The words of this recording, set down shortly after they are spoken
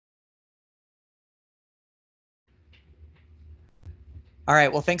All right,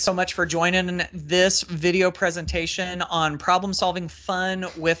 well, thanks so much for joining this video presentation on problem solving fun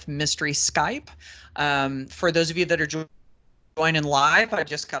with Mystery Skype. For those of you that are joining live, I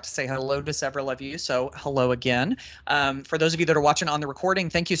just got to say hello to several of you, so hello again. For those of you that are watching on the recording,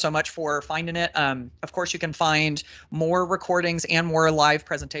 thank you so much for finding it. Of course, you can find more recordings and more live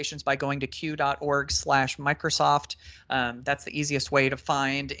presentations by going to q.org/Microsoft. That's the easiest way to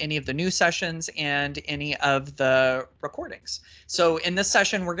find any of the new sessions and any of the recordings. So in this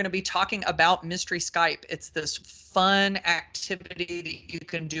session, we're going to be talking about Mystery Skype. It's this fun activity that you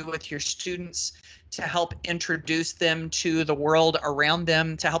can do with your students to help introduce them to the world around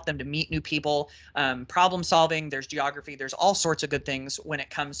them, to help them to meet new people, problem solving, there's geography, there's all sorts of good things when it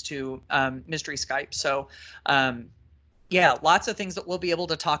comes to Mystery Skype. So yeah, lots of things that we'll be able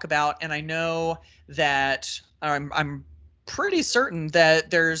to talk about. And I know that I'm pretty certain that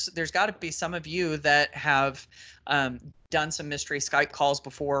there's got to be some of you that have done some Mystery Skype calls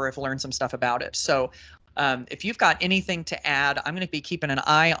before or have learned some stuff about it. So if you've got anything to add, I'm going to be keeping an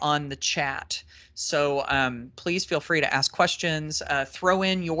eye on the chat. So please feel free to ask questions, throw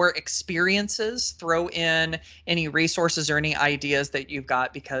in your experiences, throw in any resources or any ideas that you've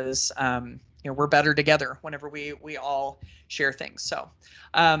got, because we're better together whenever we all share things. So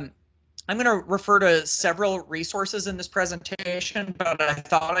I'm going to refer to several resources in this presentation, but I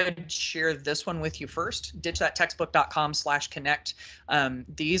thought I'd share this one with you first, ditchthattextbook.com/connect.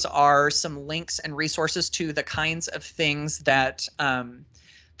 These are some links and resources to the kinds of things that, I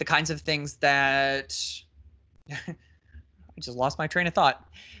just lost my train of thought.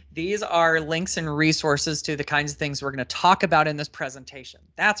 These are links and resources to the kinds of things we're going to talk about in this presentation.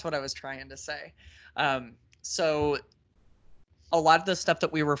 That's what I was trying to say. So a lot of the stuff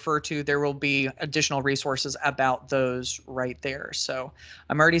that we refer to, there will be additional resources about those right there. So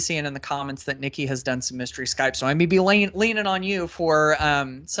I'm already seeing in the comments that Nikki has done some Mystery Skype. So I may be leaning on you for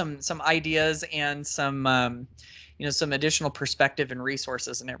some ideas and some some additional perspective and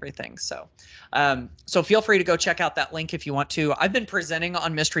resources and everything. So so feel free to go check out that link if you want to. I've been presenting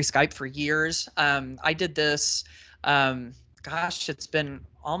on Mystery Skype for years. I did this, gosh, it's been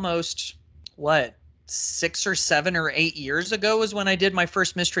almost, what, 6 or 7 or 8 years ago is when I did my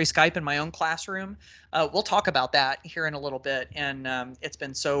first Mystery Skype in my own classroom. We'll talk about that here in a little bit. And it's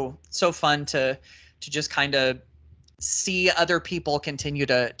been so fun to just kind of see other people continue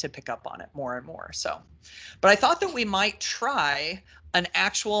to pick up on it more and more. So, but I thought that we might try an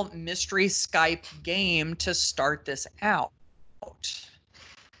actual Mystery Skype game to start this out.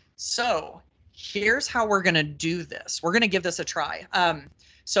 So here's how we're going to do this. We're going to give this a try.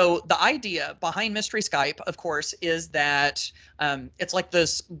 So the idea behind Mystery Skype, of course, is that it's like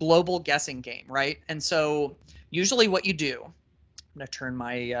this global guessing game, right? And so usually what you do, I'm going to turn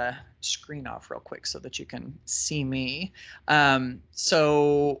my screen off real quick so that you can see me.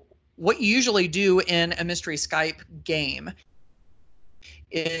 So what you usually do in a Mystery Skype game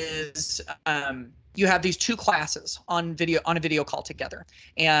is you have these two classes on a video call together,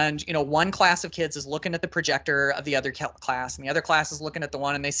 and one class of kids is looking at the projector of the other class, and the other class is looking at the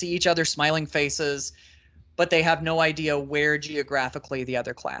one, and they see each other's smiling faces, but they have no idea where geographically the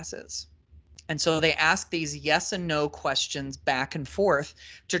other class is. And so they ask these yes and no questions back and forth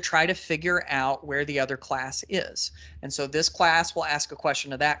to try to figure out where the other class is. And so this class will ask a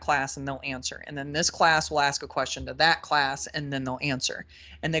question to that class and they'll answer. And then this class will ask a question to that class and then they'll answer.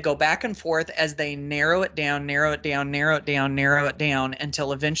 And they go back and forth as they narrow it down, narrow it down, narrow it down, narrow it down,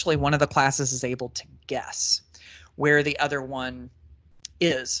 until eventually one of the classes is able to guess where the other one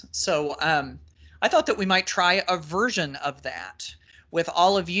is. So I thought that we might try a version of that with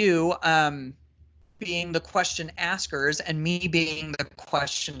all of you being the question askers and me being the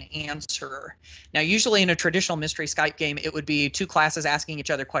question answerer. Now, usually in a traditional Mystery Skype game, it would be two classes asking each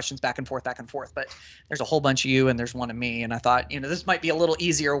other questions back and forth, but there's a whole bunch of you and there's one of me, and I thought, this might be a little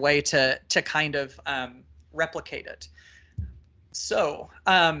easier way to kind of replicate it. So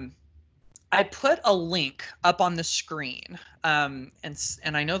I put a link up on the screen, and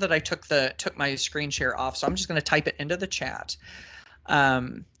I know that I took my screen share off, so I'm just going to type it into the chat.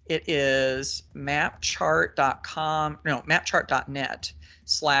 It is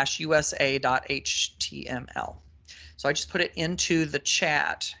mapchart.net/usa.html. So I just put it into the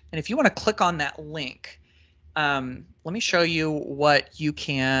chat. And if you want to click on that link, let me show you what you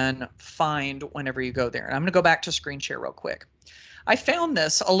can find whenever you go there. And I'm going to go back to screen share real quick. I found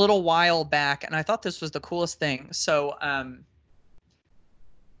this a little while back, and I thought this was the coolest thing. So, and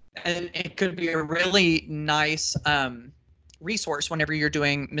it could be a really nice resource whenever you're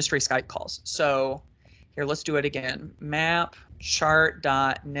doing Mystery Skype calls. So Here, let's do it again.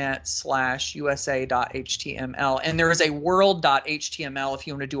 mapchart.net/usa.html. And there is a world.html if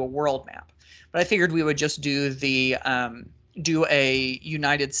you want to do a world map. But I figured we would just do the do a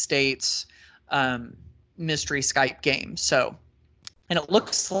United States Mystery Skype game. So, and it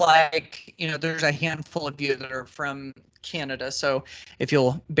looks like, you know, there's a handful of you that are from Canada. So if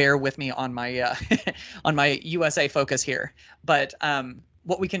you'll bear with me on my on my USA focus here. But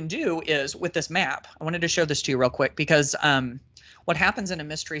what we can do is with this map, I wanted to show this to you real quick because what happens in a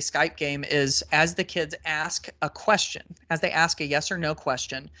Mystery Skype game is as the kids ask a question, as they ask a yes or no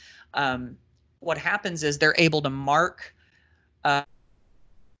question, what happens is they're able to mark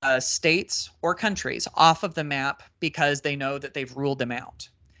states or countries off of the map because they know that they've ruled them out.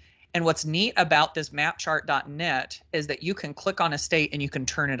 And what's neat about this mapchart.net is that you can click on a state and you can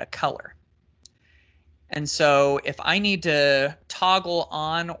turn it a color. And so if I need to toggle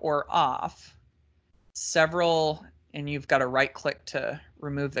on or off several, and you've got to right click to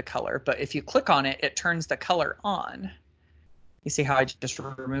remove the color, but if you click on it, it turns the color on. You see how I just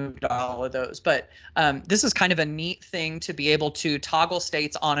removed all of those. But this is kind of a neat thing to be able to toggle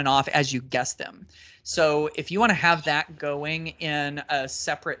states on and off as you guess them. So if you want to have that going in a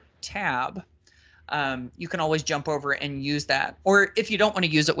separate tab, you can always jump over and use that. Or if you don't want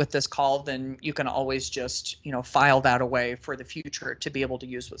to use it with this call, then you can always just, you know, file that away for the future to be able to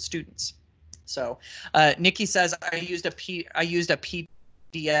use with students. So Nikki says, I used a PDF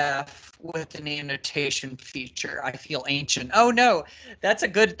with an annotation feature. I feel ancient. Oh no, that's a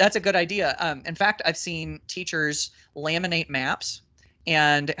good idea. In fact, I've seen teachers laminate maps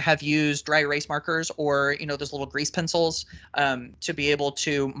and have used dry erase markers or, you know, those little grease pencils to be able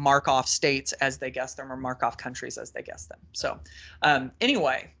to mark off states as they guess them or mark off countries as they guess them. So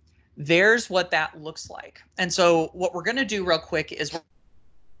anyway, there's what that looks like. And so what we're going to do real quick is we're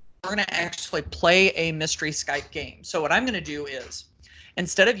going to actually play a Mystery Skype game. So what I'm going to do is,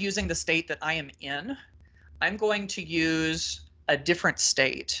 instead of using the state that I am in, I'm going to use a different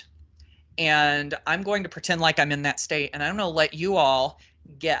state. And I'm going to pretend like I'm in that state, and I'm going to let you all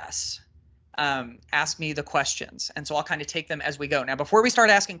guess, ask me the questions. And so I'll kind of take them as we go. Now, before we start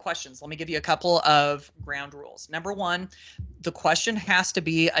asking questions, let me give you a couple of ground rules. Number one, the question has to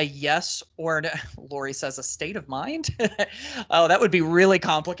be a yes or no. Lori says a state of mind. Oh, that would be really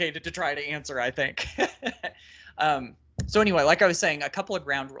complicated to try to answer, I think. So anyway, like I was saying, a couple of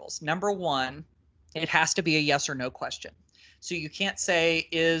ground rules. Number one, it has to be a yes or no question. So you can't say,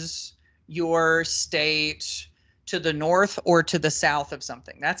 is your state to the north or to the south of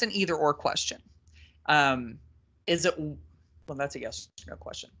something? That's an either or question. Is it, well, that's a yes or no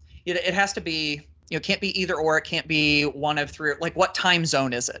question. It has to be, you know, it can't be either or, it can't be one of three, like what time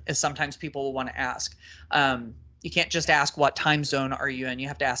zone is it, is sometimes people will want to ask. You can't just ask what time zone are you in, you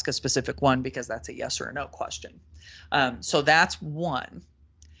have to ask a specific one because that's a yes or a no question. So that's one.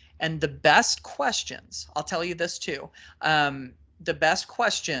 And the best questions, I'll tell you this too, the best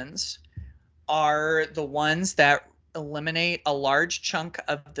questions are the ones that eliminate a large chunk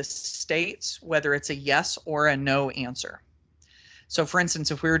of the states, whether it's a yes or a no answer. So for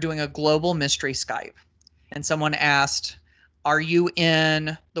instance, if we were doing a global Mystery Skype and someone asked, are you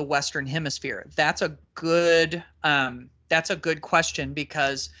in the Western Hemisphere? That's a good question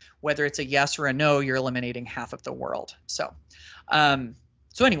because whether it's a yes or a no, you're eliminating half of the world. So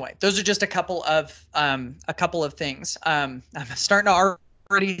anyway, those are just a couple of things. I'm starting to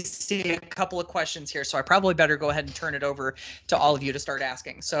already see a couple of questions here, so I probably better go ahead and turn it over to all of you to start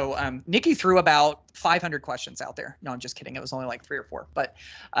asking. So Nikki threw about 500 questions out there. No, I'm just kidding. It was only like 3 or 4. But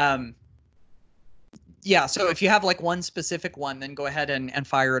yeah, so if you have like one specific one, then go ahead and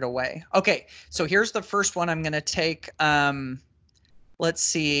fire it away. Okay, so here's the first one I'm going to take. Let's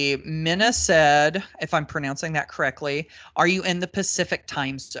see. Minna said, if I'm pronouncing that correctly, are you in the Pacific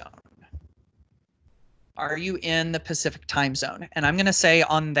time zone? Are you in the Pacific time zone? And I'm going to say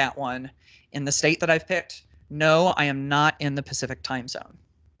on that one, in the state that I've picked, no, I am not in the Pacific time zone.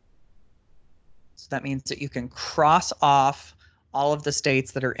 So that means that you can cross off all of the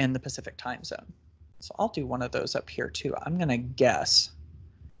states that are in the Pacific time zone. So I'll do one of those up here too. I'm going to guess,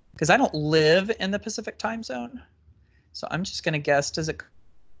 because I don't live in the Pacific time zone. So I'm just going to guess, does it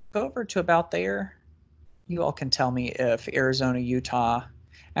go over to about there? You all can tell me if Arizona, Utah.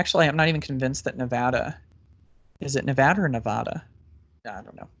 Actually, I'm not even convinced that Nevada. Is it Nevada or Nevada? I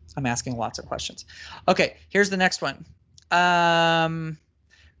don't know. I'm asking lots of questions. Okay, here's the next one.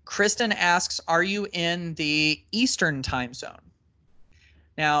 Kristen asks, are you in the Eastern time zone?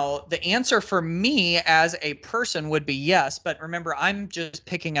 Now, the answer for me as a person would be yes, but remember, I'm just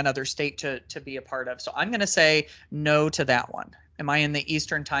picking another state to be a part of. So I'm going to say no to that one. Am I in the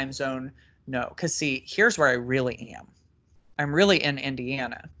Eastern time zone? No, because see, here's where I really am. I'm really in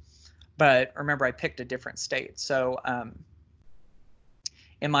Indiana, but remember I picked a different state. So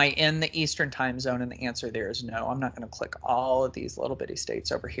am I in the Eastern time zone? And the answer there is no. I'm not going to click all of these little bitty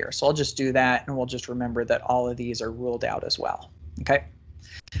states over here. So I'll just do that, and we'll just remember that all of these are ruled out as well. Okay.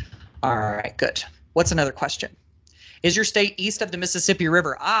 All right, good. What's another question? Is your state east of the Mississippi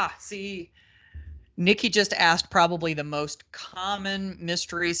River? Ah, see, Nikki just asked probably the most common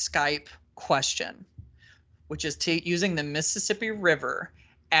Mystery Skype question, which is using the Mississippi River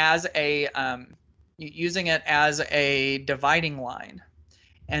as a using it as a dividing line,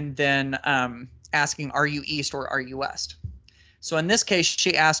 and then asking, are you east or are you west? So in this case,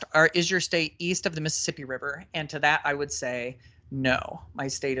 she asked, is your state east of the Mississippi River? And to that, I would say, no, my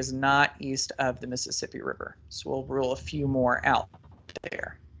state is not east of the Mississippi River. So we'll rule a few more out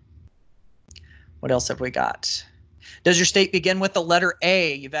there. What else have we got? Does your state begin with the letter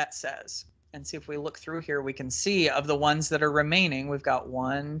A? Yvette says. And see if we look through here, we can see of the ones that are remaining, we've got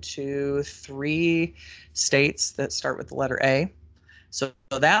 1, 2, 3 states that start with the letter A. So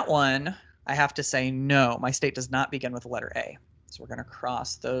that one, I have to say, no, my state does not begin with the letter A. So we're going to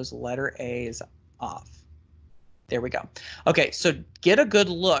cross those letter A's off. There we go. Okay, so get a good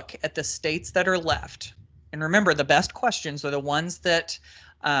look at the states that are left. And remember, the best questions are the ones that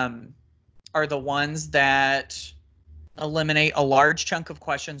eliminate a large chunk of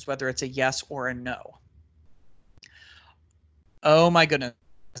questions, whether it's a yes or a no. Oh my goodness,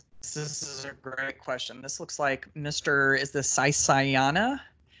 this is a great question. This looks like is this Saisayana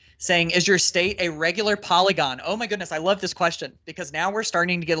saying, is your state a regular polygon? Oh my goodness, I love this question because now we're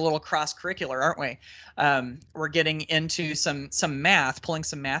starting to get a little cross-curricular, aren't we? We're getting into some math, pulling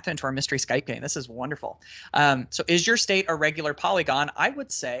some math into our Mystery Skype game. This is wonderful. So is your state a regular polygon? I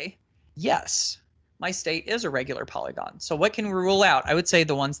would say yes. My state is a regular polygon. So what can we rule out? I would say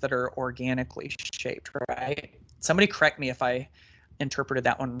the ones that are organically shaped, right? Somebody correct me if I interpreted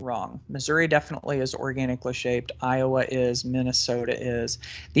that one wrong. Missouri definitely is organically shaped. Iowa is. Minnesota is.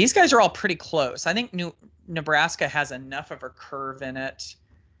 These guys are all pretty close. I think Nebraska has enough of a curve in it.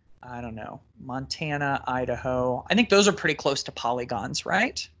 I don't know. Montana, Idaho. I think those are pretty close to polygons,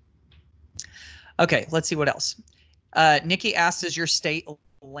 right? Okay, let's see what else. Nikki asks, is your state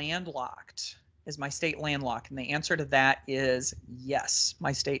landlocked? Is my state landlocked? And the answer to that is yes,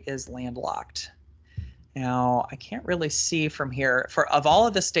 my state is landlocked. Now, I can't really see from here. Of all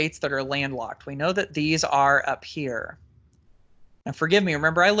of the states that are landlocked, we know that these are up here. Now, forgive me,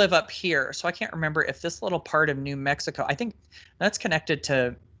 remember, I live up here, so I can't remember if this little part of New Mexico, I think that's connected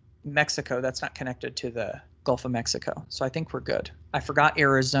to Mexico. That's not connected to the Gulf of Mexico. So I think we're good. I forgot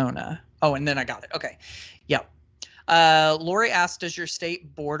Arizona. Oh, and then I got it. Okay. Yep. Lori asked, does your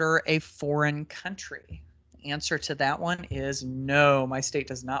state border a foreign country? The answer to that one is no, my state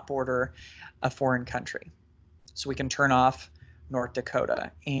does not border a foreign country. So we can turn off North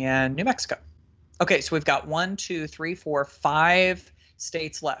Dakota and New Mexico. Okay, so we've got 1, 2, 3, 4, 5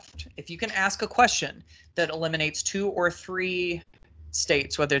 states left. If you can ask a question that eliminates 2 or 3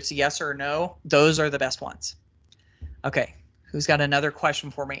 states, whether it's a yes or a no, those are the best ones. Okay. Who's got another question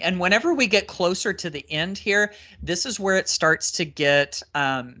for me? And whenever we get closer to the end here, this is where it starts to get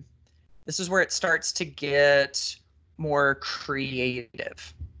more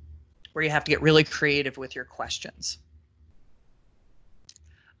creative, where you have to get really creative with your questions.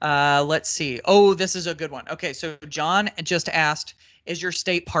 Let's see. Oh, this is a good one. Okay, so John just asked, is your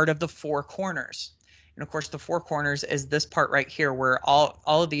state part of the 4 corners? And of course, the 4 corners is this part right here where all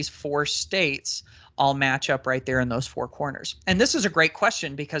of these 4 states all match up right there in those 4 corners. And this is a great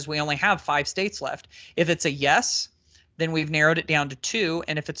question because we only have 5 states left. If it's a yes, then we've narrowed it down to 2.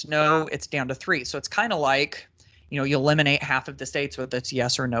 And if it's no, it's down to 3. So it's kind of like, you eliminate half of the states with its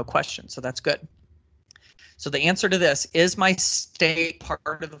yes or no question. So that's good. So the answer to this, is my state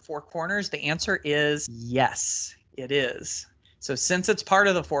part of the 4 corners? The answer is yes, it is. So since it's part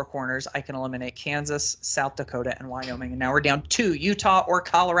of the 4 corners, I can eliminate Kansas, South Dakota, and Wyoming. And now we're down to Utah or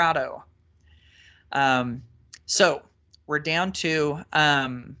Colorado. So we're down to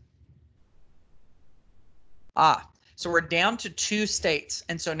so we're down to 2 states.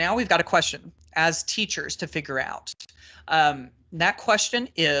 And so now we've got a question as teachers to figure out. That question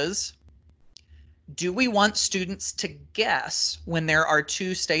is, do we want students to guess when there are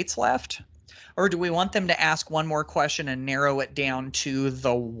 2 states left? Or do we want them to ask one more question and narrow it down to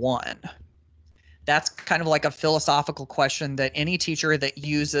the 1? That's kind of like a philosophical question that any teacher that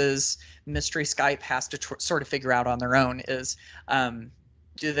uses Mystery Skype has to sort of figure out on their own is,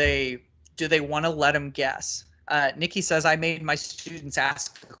 do they want to let them guess? Nikki says, I made my students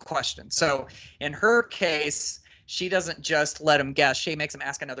ask a question. So in her case, she doesn't just let them guess. She makes them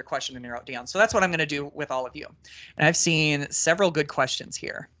ask another question and narrow it down. So that's what I'm going to do with all of you. And I've seen several good questions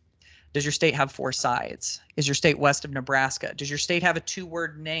here. Does your state have 4 sides? Is your state west of Nebraska? Does your state have a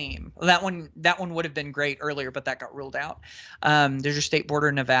 2-word name? Well, that one would have been great earlier, but that got ruled out. Does your state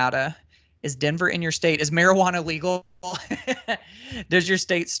border Nevada? Is Denver in your state? Is marijuana legal? Does your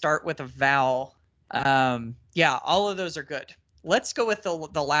state start with a vowel? Yeah, all of those are good. Let's go with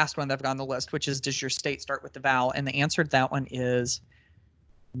the last one that I've got on the list, which is, does your state start with the vowel? And the answer to that one is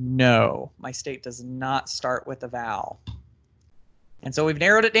no. My state does not start with a vowel. And so we've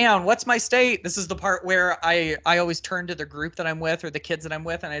narrowed it down. What's my state? This is the part where I always turn to the group that I'm with or the kids that I'm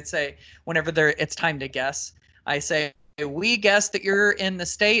with, and I'd say, whenever it's time to guess, I say, we guess that you're in the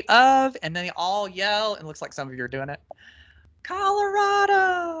state of, and then they all yell, and it looks like some of you are doing it,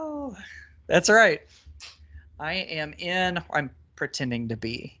 Colorado. That's right. I'm pretending to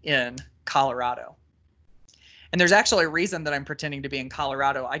be in Colorado. And there's actually a reason that I'm pretending to be in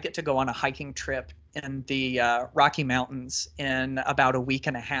Colorado. I get to go on a hiking trip in the Rocky Mountains in about a week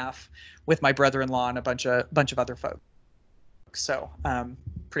and a half with my brother-in-law and a bunch of other folks. So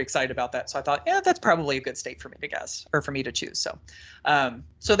pretty excited about that. So I thought, yeah, that's probably a good state for me to guess, or for me to choose. So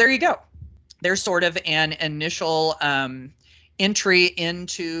so there you go. There's sort of an initial entry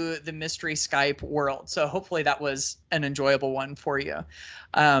into the Mystery Skype world. So hopefully that was an enjoyable one for you.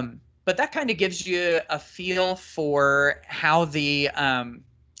 But that kind of gives you a feel for how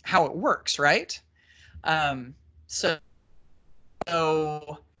how it works, right? So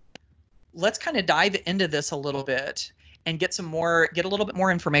let's kind of dive into this a little bit and get a little bit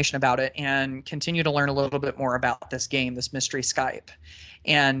more information about it and continue to learn a little bit more about this game, this Mystery Skype.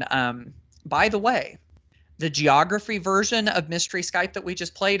 And by the way, the geography version of Mystery Skype that we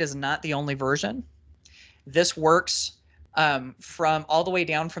just played is not the only version. This works from all the way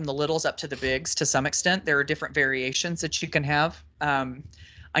down from the littles up to the bigs to some extent. There are different variations that you can have.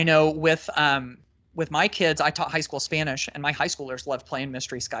 I know with my kids, I taught high school Spanish, and my high schoolers loved playing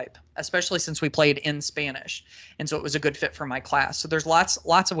Mystery Skype, especially since we played in Spanish. And so it was a good fit for my class. So there's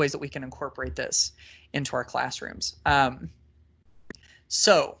lots of ways that we can incorporate this into our classrooms.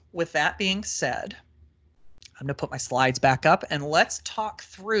 So with that being said, I'm going to put my slides back up, and let's talk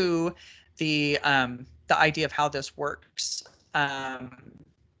through the idea of how this works. I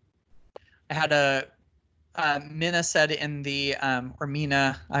had Mina said in the, or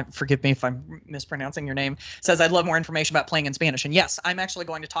Mina, forgive me if I'm mispronouncing your name, says, I'd love more information about playing in Spanish. And yes, I'm actually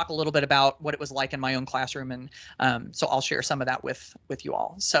going to talk a little bit about what it was like in my own classroom. And so I'll share some of that with you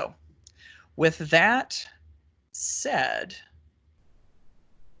all. So with that said,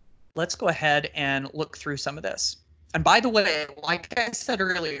 let's go ahead and look through some of this. And by the way, like I said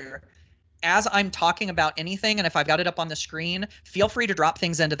earlier, as I'm talking about anything, and if I've got it up on the screen, feel free to drop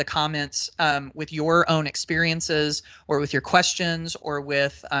things into the comments with your own experiences or with your questions or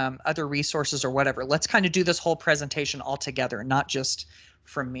with other resources or whatever. Let's kind of do this whole presentation all together, not just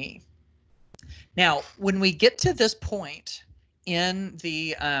from me. Now, when we get to this point in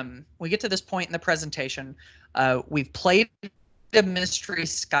the presentation, we've played a Mystery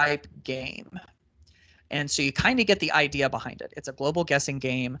Skype game. And so you kind of get the idea behind it. It's a global guessing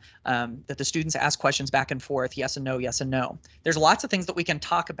game that the students ask questions back and forth, yes and no, yes and no. There's lots of things that we can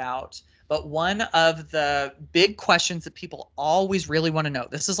talk about, but one of the big questions that people always really want to know,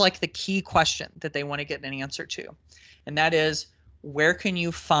 this is like the key question that they want to get an answer to, and that is, where can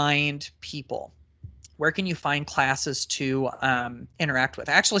you find people? Where can you find classes to interact with?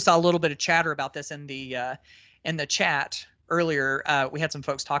 I actually saw a little bit of chatter about this in the chat earlier. We had some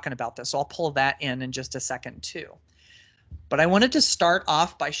folks talking about this, so I'll pull that in just a second too. But I wanted to start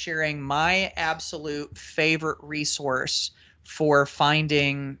off by sharing my absolute favorite resource for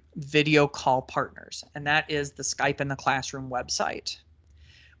finding video call partners, and that is the Skype in the Classroom website,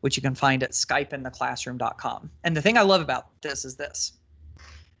 which you can find at skypeintheclassroom.com. And the thing I love about this is this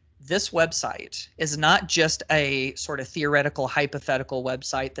website is not just a sort of theoretical, hypothetical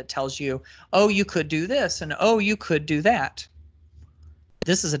website that tells you, oh, you could do this and oh, you could do that.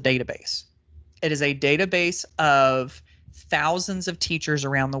 This is a database. It is a database of thousands of teachers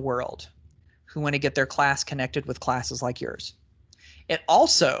around the world who want to get their class connected with classes like yours. It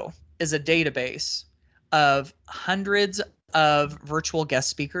also is a database of hundreds of virtual guest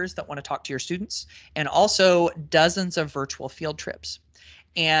speakers that want to talk to your students, and also dozens of virtual field trips.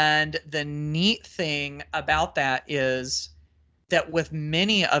 And the neat thing about that is that with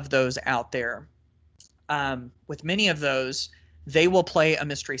many of those out there, they will play a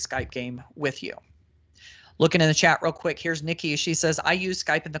Mystery Skype game with you. Looking in the chat real quick, here's Nikki. She says, I use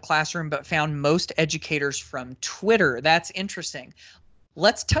Skype in the Classroom, but found most educators from Twitter. That's interesting.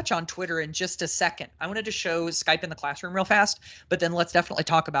 Let's touch on Twitter in just a second. I wanted to show Skype in the classroom real fast, but then let's definitely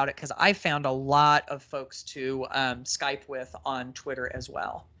talk about it because I found a lot of folks to Skype with on Twitter as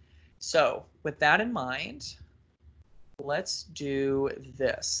well. So with that in mind, let's do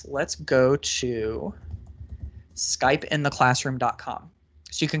this. Let's go to skypeintheclassroom.com.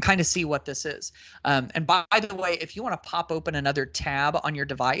 So you can kind of see what this is. And by the way, if you want to pop open another tab on your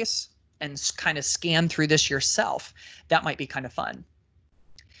device and kind of scan through this yourself, that might be kind of fun.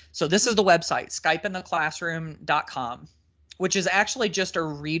 So this is the website, skypeintheclassroom.com, which is actually just a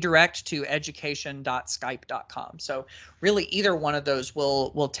redirect to education.skype.com. So really either one of those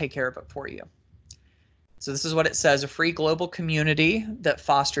will take care of it for you. So this is what it says: a free global community that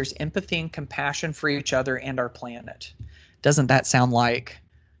fosters empathy and compassion for each other and our planet. Doesn't that sound like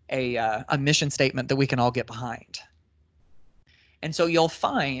a mission statement that we can all get behind? And so you'll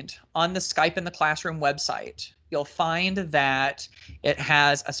find on the Skype in the Classroom website, you'll find that it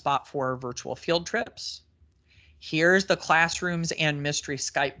has a spot for virtual field trips. Here's the Classrooms and Mystery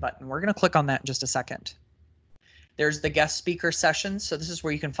Skype button. We're going to click on that in just a second. There's the guest speaker sessions. So this is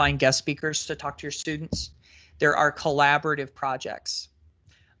where you can find guest speakers to talk to your students. There are collaborative projects,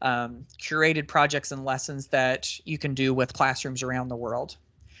 curated projects and lessons that you can do with classrooms around the world.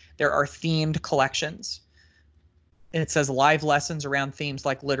 There are themed collections. It says live lessons around themes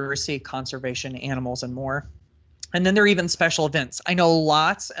like literacy, conservation, animals, and more. And then there are even special events. I know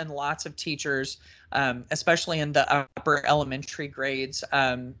lots and lots of teachers, especially in the upper elementary grades,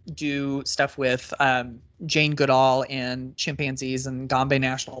 do stuff with Jane Goodall and chimpanzees and Gombe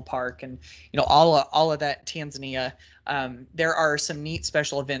National Park and all of that Tanzania. There are some neat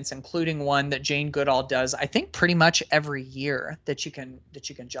special events, including one that Jane Goodall does, I think, pretty much every year that you can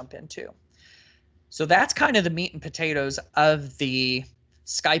jump into. So that's kind of the meat and potatoes of the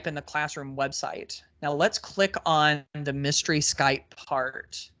Skype in the Classroom website. Now let's click on the Mystery Skype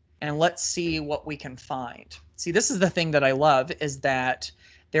part and let's see what we can find. See, this is the thing that I love, is that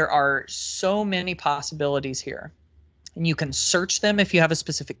there are so many possibilities here. And you can search them if you have a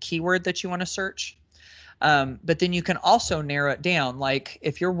specific keyword that you want to search. But then you can also narrow it down. Like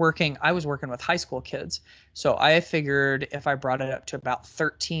if you're working, I was working with high school kids. So I figured if I brought it up to about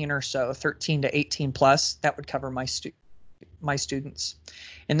 13 or so, 13 to 18 plus, that would cover my students.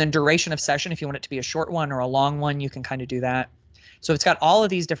 And then duration of session, if you want it to be a short one or a long one, you can kind of do that. So it's got all of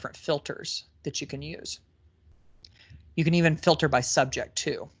these different filters that you can use. You can even filter by subject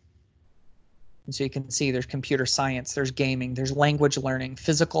too. And so you can see there's computer science, there's gaming, there's language learning,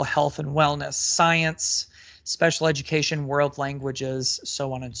 physical health and wellness, science, special education, world languages,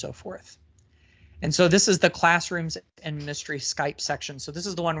 so on and so forth. And so this is the Classrooms and Mystery Skype section. So this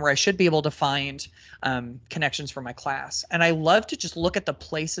is the one where I should be able to find connections for my class. And I love to just look at the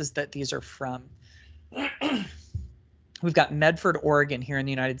places that these are from. We've got Medford, Oregon here in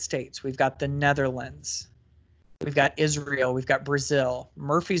the United States. We've got the Netherlands. We've got Israel. We've got Brazil,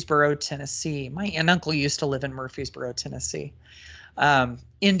 Murfreesboro, Tennessee. My aunt and uncle used to live in Murfreesboro, Tennessee.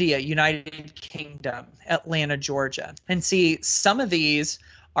 India, United Kingdom, Atlanta, Georgia. And see, some of these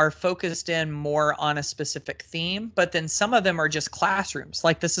are focused in more on a specific theme, but then some of them are just classrooms.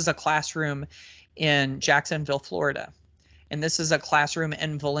 Like this is a classroom in Jacksonville, Florida. And this is a classroom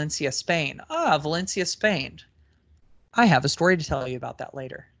in Valencia, Spain. Ah, Valencia, Spain. I have a story to tell you about that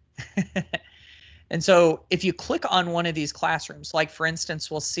later. And so if you click on one of these classrooms, like for instance,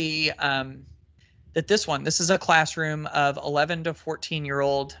 we'll see that this is a classroom of 11 to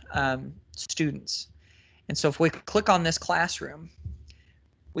 14-year-old students. And so if we click on this classroom,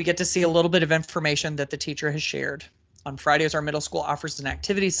 we get to see a little bit of information that the teacher has shared. On Fridays, our middle school offers an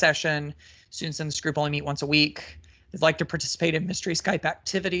activity session. Students in this group only meet once a week. They'd like to participate in Mystery Skype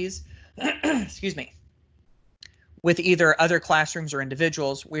activities. Excuse me. With either other classrooms or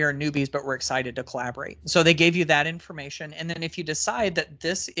individuals. We are newbies, but we're excited to collaborate. So they gave you that information. And then if you decide that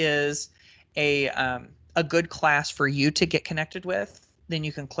this is a good class for you to get connected with, then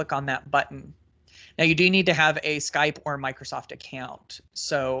you can click on that button. Now you do need to have a Skype or Microsoft account.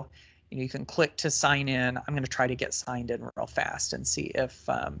 So you can click to sign in. I'm going to try to get signed in real fast and see if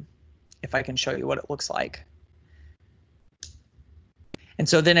I can show you what it looks like. And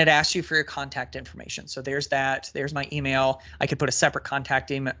so then it asks you for your contact information. So there's that. There's my email. I could put a separate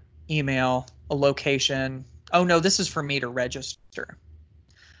contact email, a location. Oh no, this is for me to register.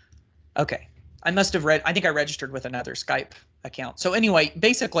 Okay, I think I registered with another Skype account. So anyway,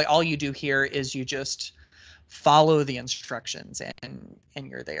 basically all you do here is you just follow the instructions and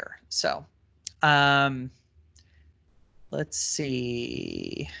you're there. So let's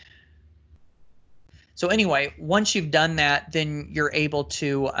see. So anyway, once you've done that, then you're able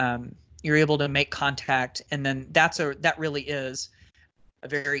to make contact, and then that really is a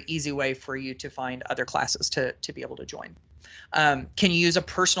very easy way for you to find other classes to be able to join. Can you use a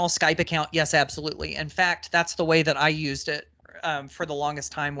personal Skype account? Yes, absolutely. In fact, that's the way that I used it for the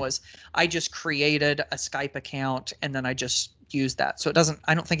longest time. Was I just created a Skype account and then I just used that. So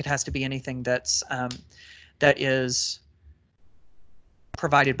I don't think it has to be anything that is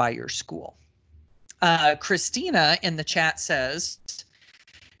provided by your school. Christina in the chat says,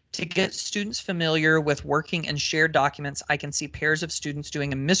 to get students familiar with working in shared documents, I can see pairs of students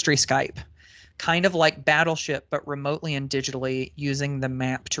doing a mystery Skype, kind of like Battleship, but remotely and digitally using the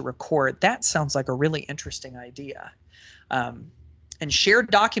map to record. That sounds like a really interesting idea. And shared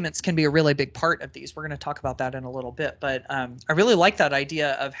documents can be a really big part of these. We're going to talk about that in a little bit, but I really like that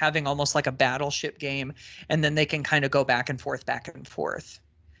idea of having almost like a Battleship game, and then they can kind of go back and forth, back and forth.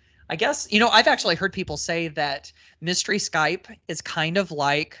 I guess, I've actually heard people say that Mystery Skype is kind of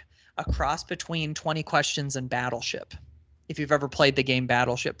like a cross between 20 Questions and Battleship. If you've ever played the game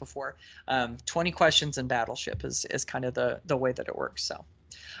Battleship before, 20 Questions and Battleship is kind of the way that it works. So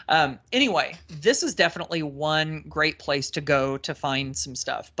anyway, this is definitely one great place to go to find some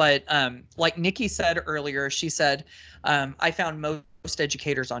stuff. But like Nikki said earlier, she said, I found most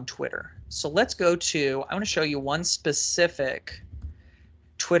educators on Twitter. So let's go to, I want to show you one specific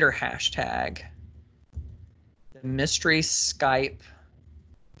Twitter hashtag, the Mystery Skype,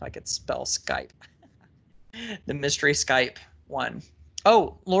 if I could spell Skype, the Mystery Skype one.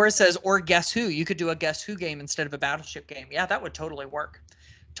 Oh, Laura says, or Guess Who. You could do a Guess Who game instead of a Battleship game. Yeah, that would totally work.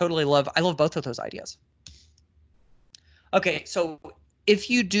 I love both of those ideas. Okay, so if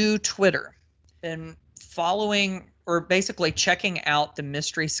you do Twitter, then following or basically checking out the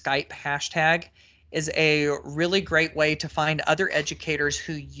Mystery Skype hashtag is a really great way to find other educators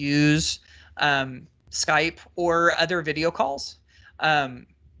who use Skype or other video calls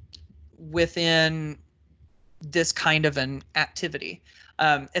within this kind of an activity.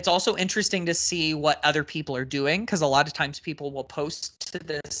 It's also interesting to see what other people are doing, because a lot of times people will post to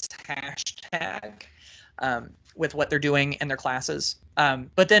this hashtag with what they're doing in their classes.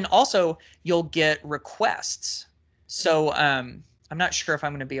 But then also you'll get requests. So I'm not sure if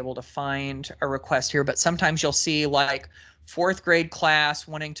I'm going to be able to find a request here, but sometimes you'll see like 4th grade class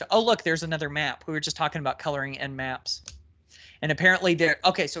wanting to, oh, look, there's another map. We were just talking about coloring in maps. And apparently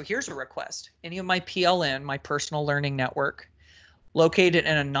okay, so here's a request. Any of my PLN, my personal learning network, located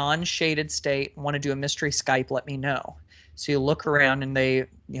in a non-shaded state, want to do a mystery Skype, let me know. So you look around and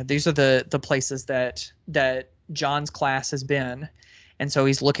these are the places that John's class has been. And so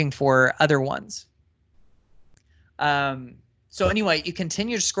he's looking for other ones. So anyway, you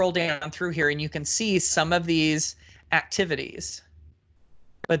continue to scroll down through here and you can see some of these activities,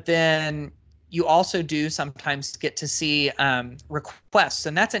 but then you also do sometimes get to see requests,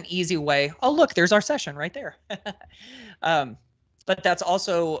 and that's an easy way. Oh, look, there's our session right there. But that's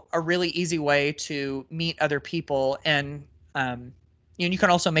also a really easy way to meet other people, and you can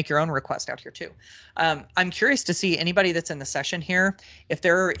also make your own request out here too. I'm curious to see anybody that's in the session here, if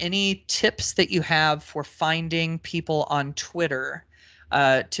there are any tips that you have for finding people on Twitter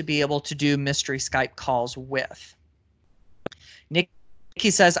to be able to do mystery Skype calls with. Nikki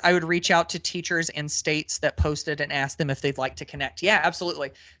says, I would reach out to teachers in states that posted and ask them if they'd like to connect. Yeah,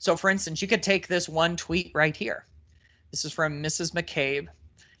 absolutely. So for instance, you could take this one tweet right here. This is from Mrs. McCabe.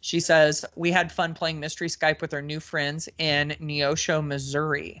 She says, we had fun playing Mystery Skype with our new friends in Neosho,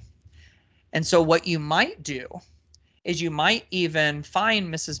 Missouri. And so what you might do is you might even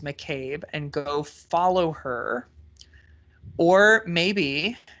find Mrs. McCabe and go follow her. Or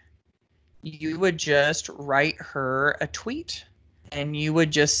maybe you would just write her a tweet and you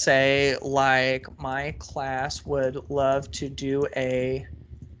would just say, like, my class would love to do you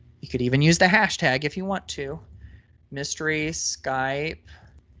could even use the hashtag if you want to, Mystery Skype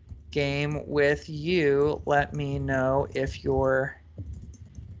game with you. Let me know if you're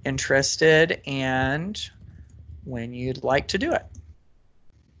interested and when you'd like to do it.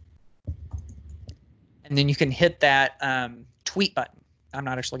 And then you can hit that tweet button. I'm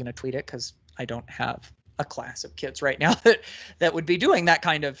not actually going to tweet it because I don't have a class of kids right now that would be doing that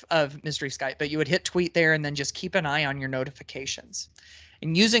kind of Mystery Skype, but you would hit tweet there and then just keep an eye on your notifications.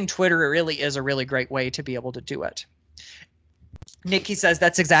 And using Twitter really is a really great way to be able to do it. Nikki says,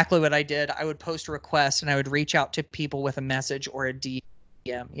 that's exactly what I did. I would post a request and I would reach out to people with a message or a DM.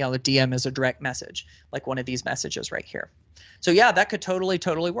 The DM is a direct message, like one of these messages right here. So yeah, that could totally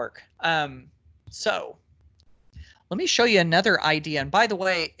work. So let me show you another idea. And by the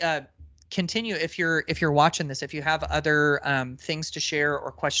way, continue if you're watching this. If you have other things to share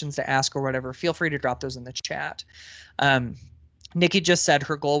or questions to ask or whatever, feel free to drop those in the chat. Nikki just said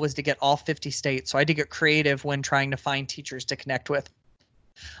her goal was to get all 50 states, so I had to get creative when trying to find teachers to connect with.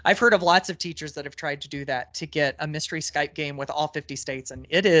 I've heard of lots of teachers that have tried to do that, to get a mystery Skype game with all 50 states, and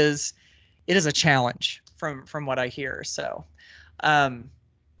it is a challenge from what I hear. So I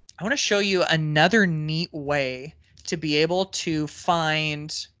want to show you another neat way to be able to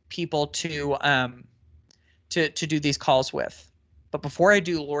find people to do these calls with. But before I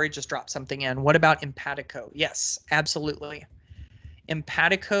do, Lori just dropped something in. What about Empatico? Yes, absolutely.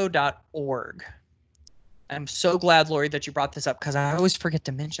 Empatico.org. I'm so glad, Lori, that you brought this up, because I always forget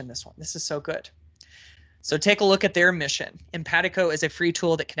to mention this one. This is so good. So take a look at their mission. Empatico is a free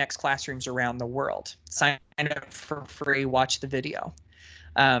tool that connects classrooms around the world. Sign up for free, watch the video.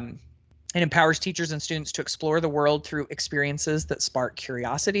 It empowers teachers and students to explore the world through experiences that spark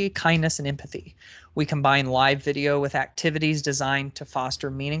curiosity, kindness, and empathy. We combine live video with activities designed to foster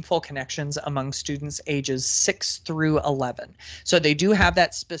meaningful connections among students ages 6 through 11. So they do have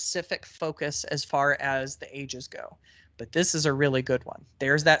that specific focus as far as the ages go. But this is a really good one.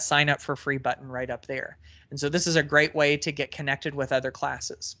 There's that sign up for free button right up there. And so this is a great way to get connected with other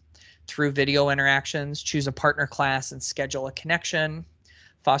classes. Through video interactions, choose a partner class and schedule a connection.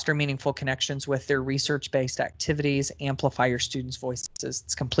 Foster meaningful connections with their research-based activities, amplify your students' voices.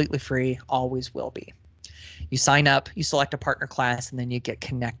 It's completely free, always will be. You sign up, you select a partner class, and then you get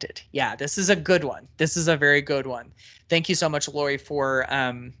connected. Yeah, this is a good one. This is a very good one. Thank you so much, Lori, for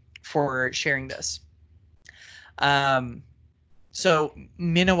sharing this. So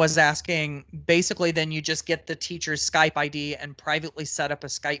Minna was asking, basically then you just get the teacher's Skype ID and privately set up a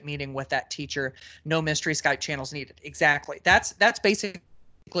Skype meeting with that teacher. No mystery Skype channels needed. Exactly. That's basically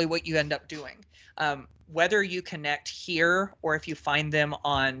what you end up doing. Whether you connect here, or if you find them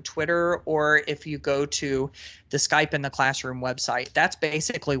on Twitter, or if you go to the Skype in the Classroom website, that's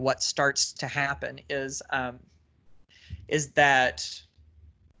basically what starts to happen is that,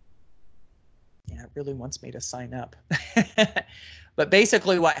 yeah, it really wants me to sign up. But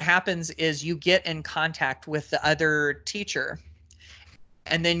basically what happens is you get in contact with the other teacher,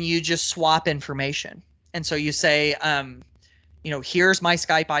 and then you just swap information. And so you say, here's my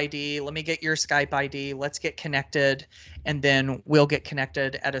Skype ID. Let me get your Skype ID. Let's get connected. And then we'll get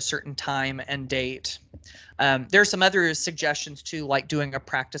connected at a certain time and date. There's some other suggestions too, like doing a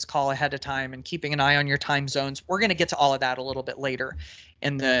practice call ahead of time and keeping an eye on your time zones. We're going to get to all of that a little bit later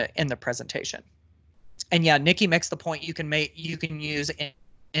in the presentation. And yeah, Nikki makes the point you can use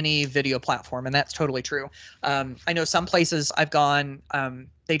any video platform, and that's totally true. I know some places I've gone,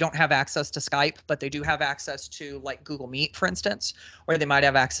 they don't have access to Skype, but they do have access to like Google Meet, for instance, or they might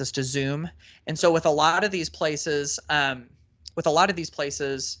have access to Zoom. And so with a lot of these places,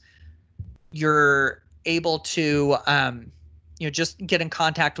 you're able to just get in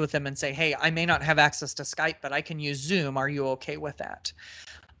contact with them and say, hey, I may not have access to Skype, but I can use Zoom. Are you okay with that?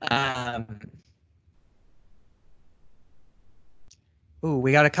 Ooh,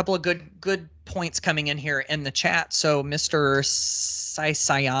 we got a couple of good points coming in here in the chat. So Mr.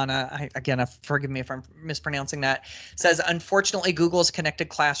 Sayana, again, forgive me if I'm mispronouncing that, says, unfortunately, Google's connected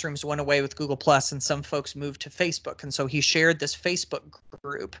classrooms went away with Google Plus, and some folks moved to Facebook. And so he shared this Facebook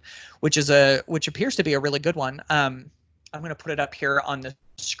group, which appears to be a really good one. I'm going to put it up here on the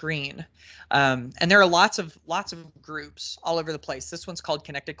screen. And there are lots of groups all over the place. This one's called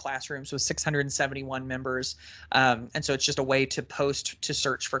Connected Classrooms with 671 members. And so it's just a way to post to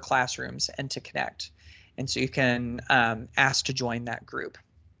search for classrooms and to connect. And so you can ask to join that group.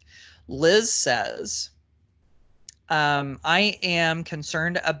 Liz says, I am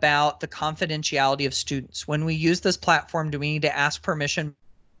concerned about the confidentiality of students. When we use this platform, do we need to ask permission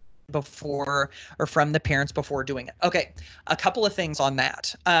before or from the parents before doing it? Okay, a couple of things on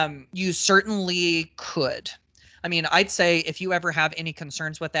that. You certainly could. I mean, I'd say if you ever have any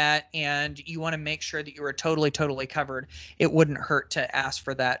concerns with that and you want to make sure that you are totally covered, it wouldn't hurt to ask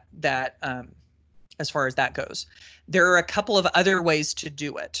for that as far as that goes. There are a couple of other ways to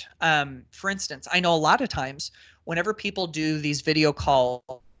do it. For instance, I know a lot of times whenever people do these video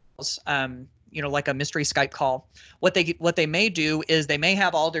calls, like a mystery Skype call, what they may do is they may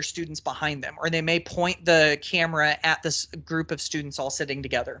have all their students behind them, or they may point the camera at this group of students all sitting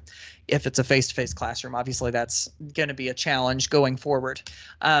together. If it's a face-to-face classroom, obviously that's going to be a challenge going forward.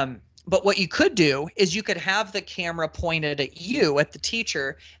 But what you could do is you could have the camera pointed at you, at the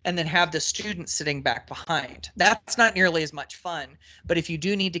teacher, and then have the student sitting back behind. That's not nearly as much fun. But if you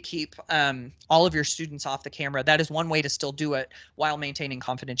do need to keep all of your students off the camera, that is one way to still do it while maintaining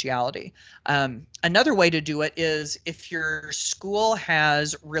confidentiality. Another way to do it is if your school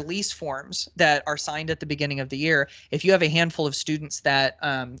has release forms that are signed at the beginning of the year, if you have a handful of students that,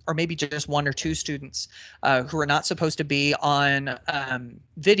 or maybe just one or two students who are not supposed to be on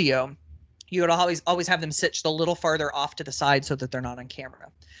video, You would always have them sit just a little farther off to the side so that they're not on camera.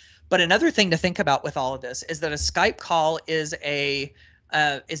 But another thing to think about with all of this is that a Skype call is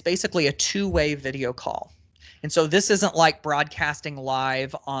basically a two-way video call. And so this isn't like broadcasting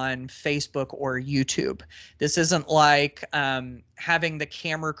live on Facebook or YouTube. This isn't like having the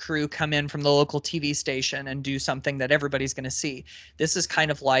camera crew come in from the local TV station and do something that everybody's going to see. This is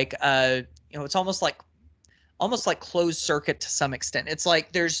kind of like it's almost like closed circuit to some extent. It's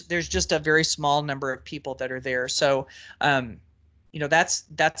like there's just a very small number of people that are there. So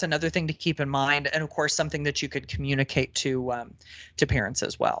that's another thing to keep in mind, and of course something that you could communicate to parents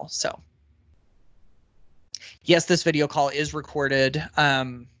as well. So yes, this video call is recorded.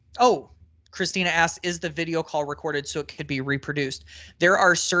 Christina asked, is the video call recorded so it could be reproduced? There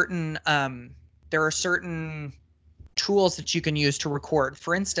are certain tools that you can use to record.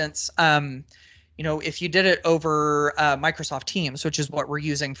 For instance, if you did it over Microsoft Teams, which is what we're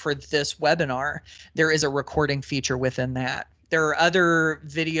using for this webinar, there is a recording feature within that. There are other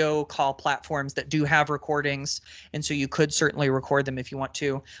video call platforms that do have recordings, and so you could certainly record them if you want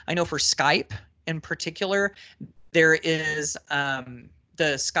to. I know for Skype in particular, there is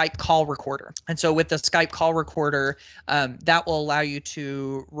the Skype call recorder. And so with the Skype call recorder, that will allow you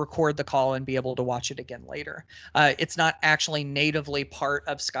to record the call and be able to watch it again later. It's not actually natively part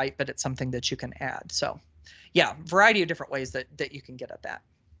of Skype, but it's something that you can add. So yeah, variety of different ways that you can get at that.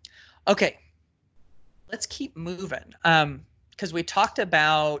 Okay, let's keep moving. Because we talked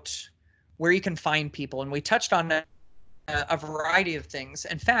about where you can find people, and we touched on a variety of things.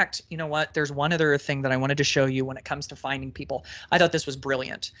 In fact, you know what? There's one other thing that I wanted to show you when it comes to finding people. I thought this was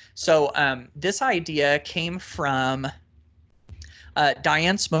brilliant. So this idea came from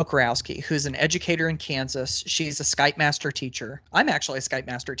Diane Smokorowski, who's an educator in Kansas. She's a Skype master teacher. I'm actually a Skype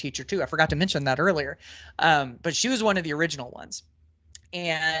master teacher too. I forgot to mention that earlier. But she was one of the original ones.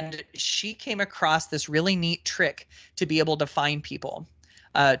 And she came across this really neat trick to be able to find people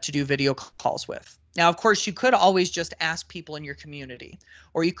to do video calls with. Now, of course, you could always just ask people in your community,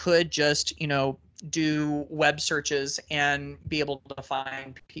 or you could just, do web searches and be able to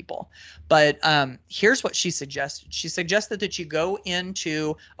find people. But here's what she suggested. She suggested that you go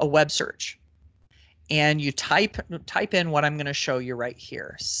into a web search and you type in what I'm going to show you right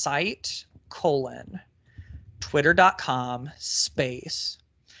here, site:/Twitter.com space,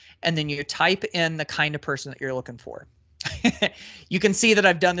 and then you type in the kind of person that you're looking for. You can see that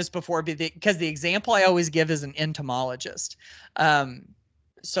I've done this before because the example I always give is an entomologist.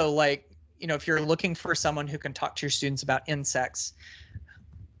 So like, if you're looking for someone who can talk to your students about insects,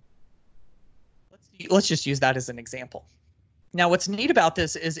 let's just use that as an example. Now, what's neat about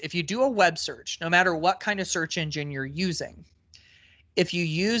this is if you do a web search, no matter what kind of search engine you're using, if you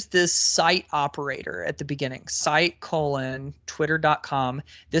use this site operator at the beginning, site:/Twitter.com,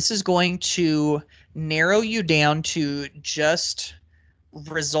 this is going to narrow you down to just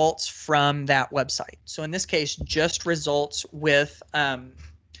results from that website. So in this case, just results with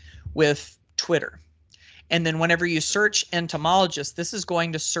Twitter. And then whenever you search entomologist, this is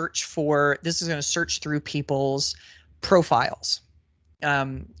going to search through people's profiles,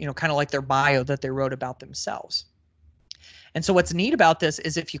 kind of like their bio that they wrote about themselves. And so what's neat about this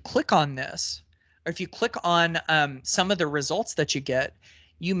is if you click on this, or if you click on some of the results that you get,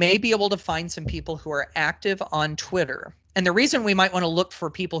 you may be able to find some people who are active on Twitter. And the reason we might want to look for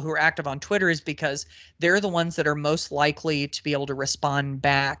people who are active on Twitter is because they're the ones that are most likely to be able to respond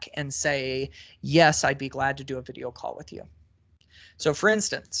back and say, yes, I'd be glad to do a video call with you. So for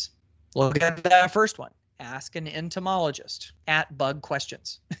instance, look at that first one, ask an entomologist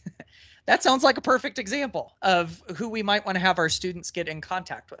 @bugquestions. That sounds like a perfect example of who we might want to have our students get in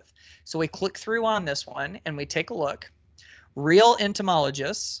contact with. So we click through on this one and we take a look. Real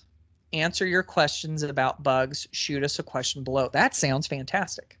entomologists, answer your questions about bugs, shoot us a question below. That sounds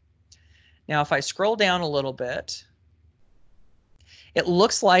fantastic. Now, if I scroll down a little bit, it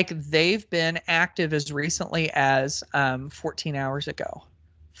looks like they've been active as recently as 14 hours ago.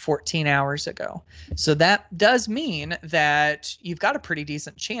 14 hours ago. So that does mean that you've got a pretty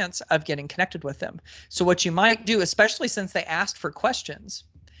decent chance of getting connected with them. So what you might do, especially since they asked for questions,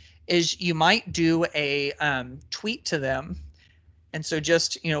 is you might do a tweet to them. And so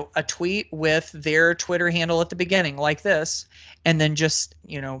just, a tweet with their Twitter handle at the beginning like this, and then just,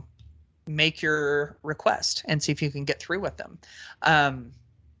 make your request and see if you can get through with them.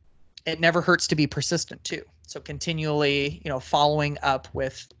 It never hurts to be persistent too. So continually, following up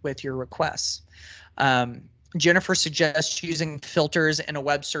with your requests. Jennifer suggests using filters in a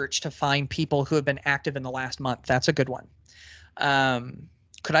web search to find people who have been active in the last month. That's a good one.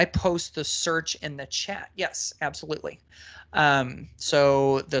 Could I post the search in the chat? Yes, absolutely.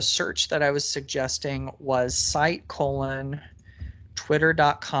 So the search that I was suggesting was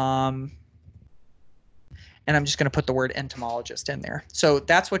site:/twitter.com, and I'm just going to put the word entomologist in there. So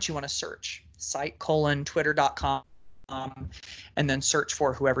that's what you want to search, site:/twitter.com, and then search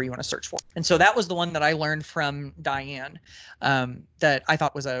for whoever you want to search for. And so that was the one that I learned from Diane, that I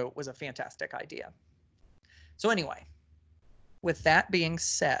thought was a fantastic idea. So anyway, with that being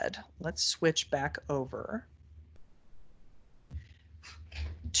said, let's switch back over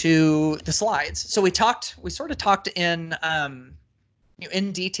to the slides. So we sort of talked in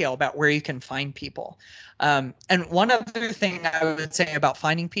detail about where you can find people. And one other thing I would say about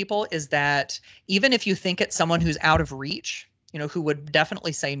finding people is that even if you think it's someone who's out of reach, who would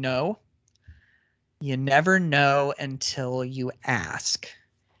definitely say no, you never know until you ask.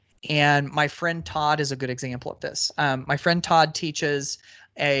 And my friend Todd is a good example of this. My friend Todd teaches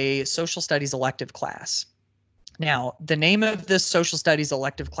a social studies elective class. Now, the name of this social studies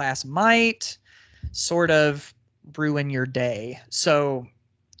elective class might sort of ruin your day. So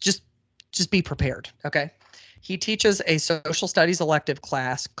just be prepared, okay? He teaches a social studies elective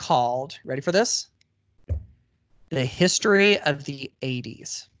class called, ready for this? The History of the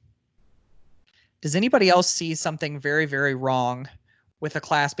 80s. Does anybody else see something very, very wrong with a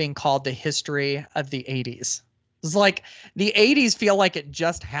class being called the History of the 80s? It's like the 80s feel like it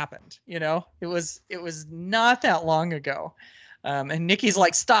just happened, It was not that long ago. And Nikki's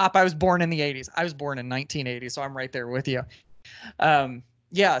like, stop, I was born in the 80s. I was born in 1980, so I'm right there with you.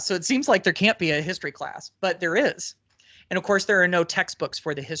 Yeah, so it seems like there can't be a history class, but there is. And of course, there are no textbooks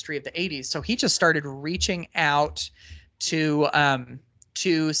for the history of the 80s. So he just started reaching out to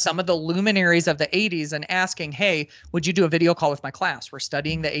some of the luminaries of the 80s and asking, hey, would you do a video call with my class? We're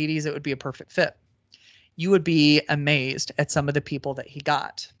studying the 80s. It would be a perfect fit. You would be amazed at some of the people that he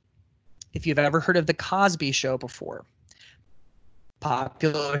got. If you've ever heard of The Cosby Show before,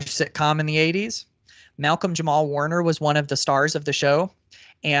 popular sitcom in the 80s, Malcolm Jamal Warner was one of the stars of the show,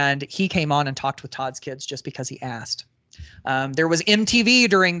 and he came on and talked with Todd's kids just because he asked. There was MTV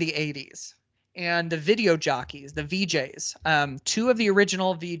during the 80s, and the video jockeys, the VJs, two of the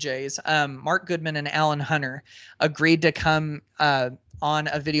original VJs, Mark Goodman and Alan Hunter, agreed to come on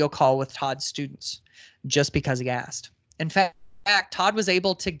a video call with Todd's students just because he asked. In fact, Todd was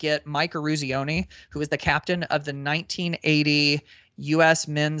able to get Mike Eruzione, who was the captain of the 1980 U.S.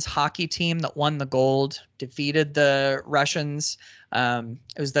 men's hockey team that won the gold, defeated the Russians.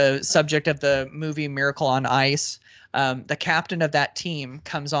 It was the subject of the movie Miracle on Ice. The captain of that team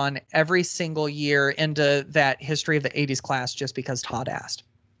comes on every single year into that History of the 80s class just because Todd asked.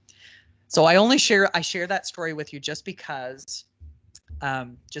 So I share that story with you just because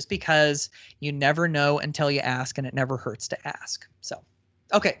you never know until you ask, and it never hurts to ask. So,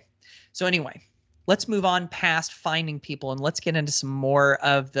 okay. So anyway, let's move on past finding people and let's get into some more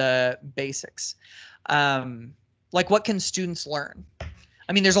of the basics. Like, what can students learn?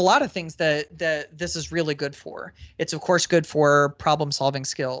 I mean, there's a lot of things that this is really good for. It's, of course, good for problem solving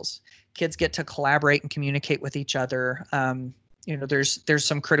skills. Kids get to collaborate and communicate with each other. There's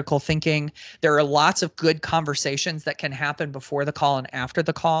some critical thinking. There are lots of good conversations that can happen before the call and after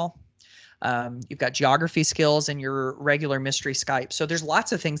the call. You've got geography skills in your regular Mystery Skype. So there's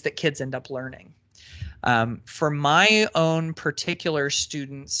lots of things that kids end up learning. For my own particular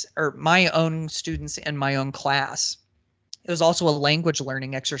students, or my own students in my own class, it was also a language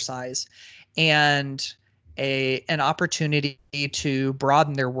learning exercise and an opportunity to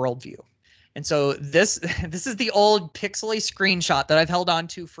broaden their worldview. And so this is the old pixely screenshot that I've held on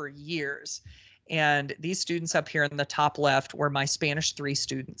to for years. And these students up here in the top left were my Spanish 3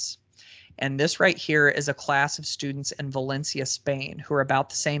 students. And this right here is a class of students in Valencia, Spain, who are about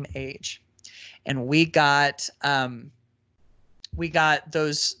the same age. And we got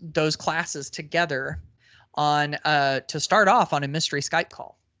those classes together on to start off on a Mystery Skype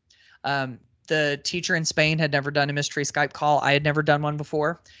call. The teacher in Spain had never done a Mystery Skype call. I had never done one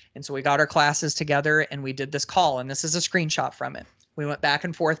before. And so we got our classes together and we did this call. And this is a screenshot from it. We went back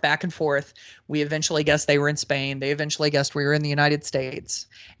and forth, back and forth. We eventually guessed they were in Spain. They eventually guessed we were in the United States.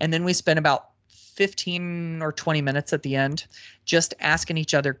 And then we spent about 15 or 20 minutes at the end just asking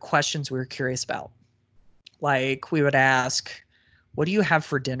each other questions we were curious about. Like, we would ask, what do you have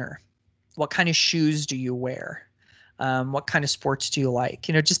for dinner? What kind of shoes do you wear? What kind of sports do you like?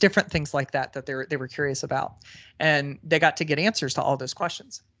 Just different things like that they were curious about. And they got to get answers to all those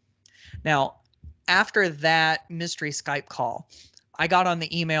questions. Now, after that Mystery Skype call, I got on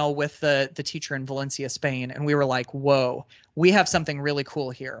the email with the teacher in Valencia, Spain, and we were like, whoa, we have something really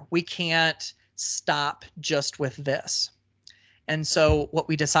cool here. We can't stop just with this. And so what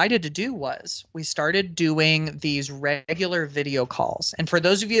we decided to do was we started doing these regular video calls. And for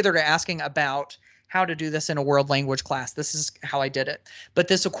those of you that are asking about how to do this in a world language class, this is how I did it. But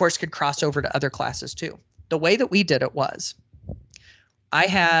this, of course, could cross over to other classes too. The way that we did it was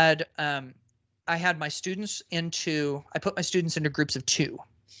I put my students into groups of 2.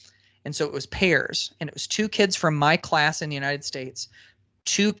 And so it was pairs, and it was 2 kids from my class in the United States,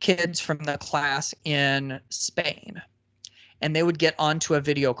 2 kids from the class in Spain, and they would get onto a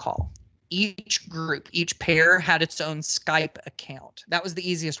video call. Each group, each pair had its own Skype account. That was the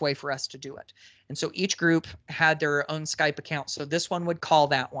easiest way for us to do it. And so each group had their own Skype account. So this one would call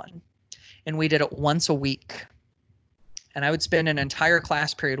that one, and we did it once a week. And I would spend an entire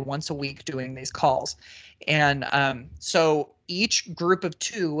class period once a week doing these calls. And so each group of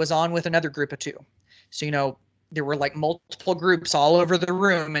 2 was on with another group of 2. So, there were like multiple groups all over the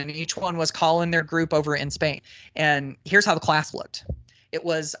room, and each one was calling their group over in Spain. And here's how the class looked. It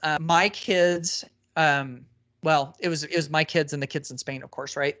was my kids. It was my kids and the kids in Spain, of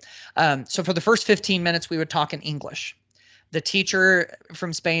course, right? So for the first 15 minutes, we would talk in English. The teacher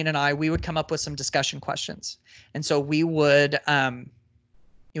from Spain and we would come up with some discussion questions. And so we would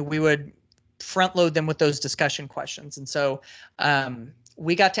front load them with those discussion questions. And so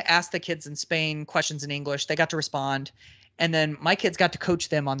we got to ask the kids in Spain questions in English. They got to respond. And then my kids got to coach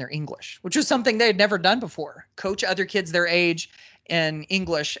them on their English, which was something they had never done before. Coach other kids their age in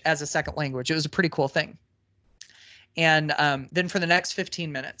English as a second language. It was a pretty cool thing. And then for the next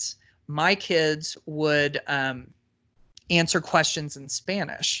 15 minutes, my kids would answer questions in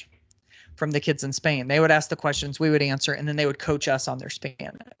Spanish from the kids in Spain. They would ask the questions, we would answer, and then they would coach us on their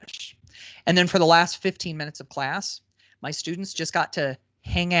Spanish. And then for the last 15 minutes of class, my students just got to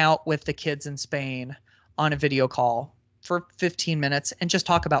hang out with the kids in Spain on a video call for 15 minutes and just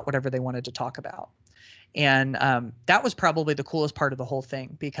talk about whatever they wanted to talk about. And that was probably the coolest part of the whole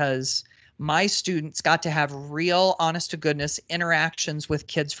thing, because my students got to have real, honest to goodness interactions with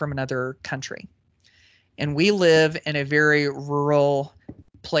kids from another country. And we live in a very rural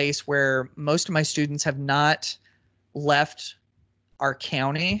place where most of my students have not left our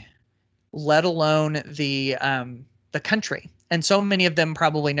county, let alone the country. And so many of them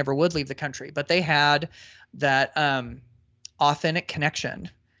probably never would leave the country, but they had that authentic connection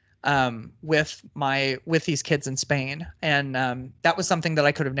with these kids in Spain. And that was something that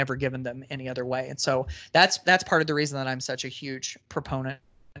I could have never given them any other way. And so that's part of the reason that I'm such a huge proponent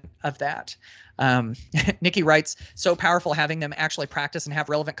of that. Nikki writes, so powerful having them actually practice and have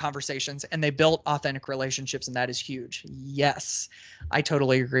relevant conversations, and they built authentic relationships, and that is huge. Yes, I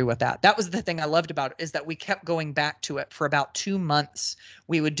totally agree with that. That was the thing I loved about it, is that we kept going back to it for about 2 months.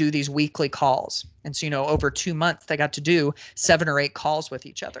 We would do these weekly calls. And so, over 2 months, they got to do 7 or 8 calls with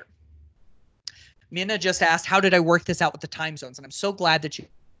each other. Mina just asked, how did I work this out with the time zones? And I'm so glad that you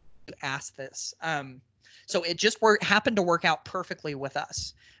asked this. So it just happened to work out perfectly with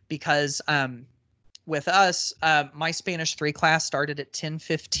us, because with us, my Spanish 3 class started at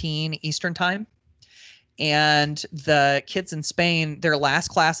 10:15 Eastern time. And the kids in Spain, their last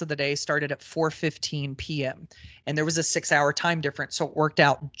class of the day started at 4:15 p.m. And there was a 6-hour time difference, so it worked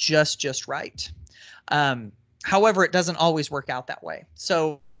out just right. However, it doesn't always work out that way.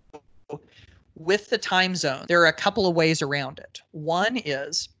 So with the time zone, there are a couple of ways around it. One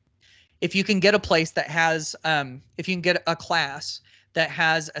is, if you can get a place that has, if you can get a class that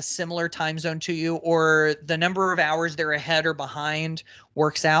has a similar time zone to you, or the number of hours they're ahead or behind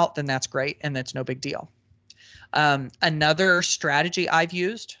works out, then that's great, and that's no big deal. Another strategy I've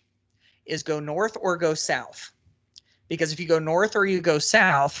used is go north or go south, because if you go north or you go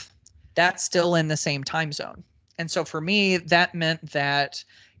south, that's still in the same time zone. And so for me, that meant that,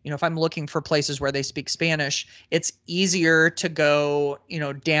 if I'm looking for places where they speak Spanish, it's easier to go,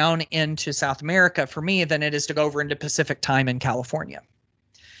 down into South America for me than it is to go over into Pacific time in California.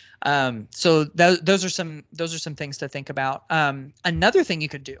 So those are some things to think about. Another thing you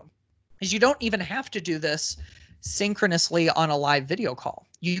could do is, you don't even have to do this synchronously on a live video call.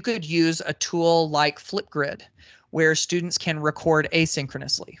 You could use a tool like Flipgrid, where students can record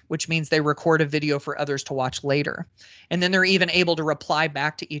asynchronously, which means they record a video for others to watch later. And then they're even able to reply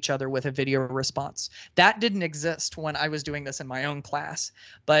back to each other with a video response. That didn't exist when I was doing this in my own class,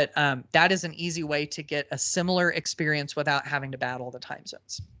 but that is an easy way to get a similar experience without having to battle the time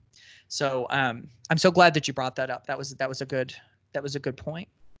zones. So I'm so glad that you brought that up. That was a good point.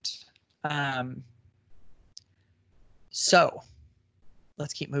 So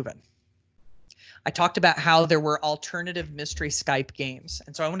let's keep moving. I talked about how there were alternative Mystery Skype games.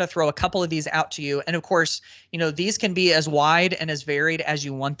 And so I want to throw a couple of these out to you. And of course, these can be as wide and as varied as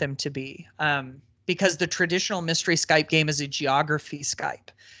you want them to be. because the traditional Mystery Skype game is a geography Skype.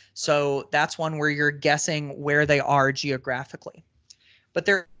 So that's one where you're guessing where they are geographically. But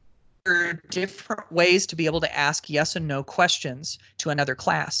there are different ways to be able to ask yes and no questions to another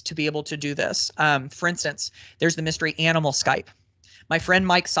class to be able to do this. For instance, there's the Mystery Animal Skype. My friend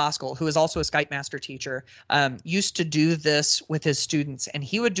Mike Soskel, who is also a Skype master teacher, used to do this with his students, and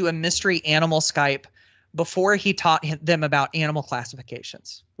he would do a Mystery Animal Skype before he taught them about animal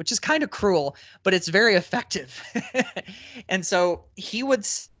classifications, which is kind of cruel, but it's very effective. And so he would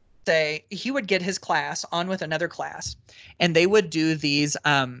say, he would get his class on with another class, and they would do these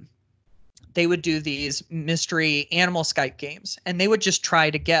mystery animal Skype games, and they would just try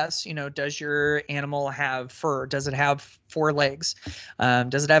to guess, does your animal have fur? Does it have 4 legs?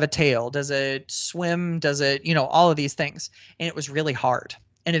 Does it have a tail? Does it swim? Does it, all of these things? And it was really hard.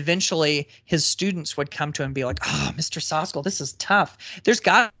 And eventually his students would come to him and be like, oh, Mr. Soskel, this is tough. There's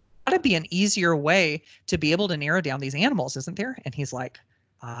got to be an easier way to be able to narrow down these animals, isn't there? And he's like,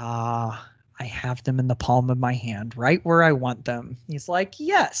 I have them in the palm of my hand, right where I want them. He's like,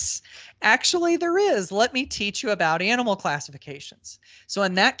 yes, actually there is. Let me teach you about animal classifications. So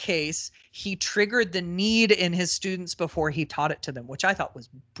in that case, he triggered the need in his students before he taught it to them, which I thought was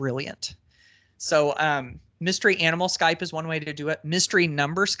brilliant. So Mystery Animal Skype is one way to do it. Mystery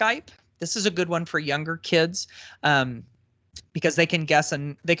Number Skype. This is a good one for younger kids because they can guess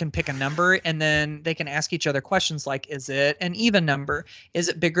and they can pick a number, and then they can ask each other questions like, is it an even number? Is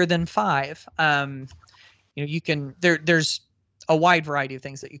it bigger than 5? You can, there's a wide variety of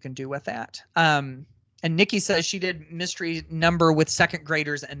things that you can do with that. And Nikki says she did Mystery Number with 2nd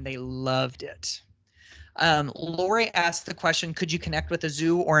graders and they loved it. Lori asked the question, could you connect with a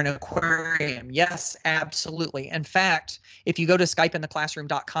zoo or an aquarium? Yes, absolutely. In fact, if you go to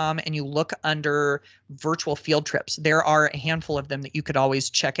skypeintheclassroom.com and you look under virtual field trips, there are a handful of them that you could always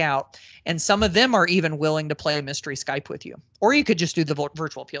check out. And some of them are even willing to play Mystery Skype with you, or you could just do the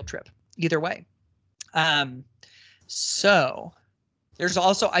virtual field trip. Either way. So there's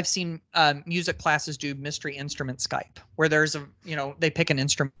also, I've seen music classes do Mystery Instrument Skype, where there's they pick an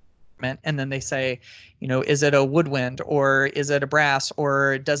instrument and then they say, is it a woodwind, or is it a brass,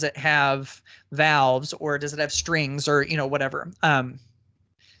 or does it have valves, or does it have strings, or, whatever.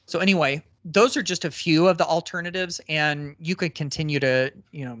 So anyway, those are just a few of the alternatives, and you could continue to,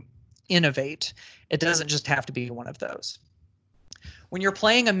 innovate. It doesn't just have to be one of those. When you're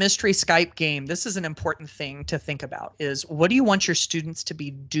playing a Mystery Skype game, this is an important thing to think about, is what do you want your students to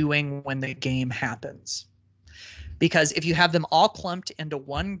be doing when the game happens? Because if you have them all clumped into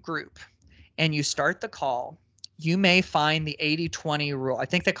one group and you start the call, you may find the 80-20 rule. I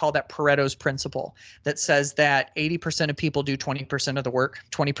think they call that Pareto's principle, that says that 80% of people do 20% of the work,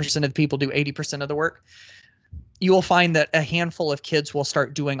 20% of the people do 80% of the work. You will find that a handful of kids will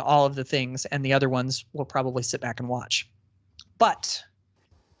start doing all of the things, and the other ones will probably sit back and watch. But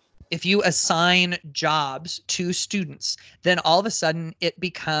if you assign jobs to students, then all of a sudden it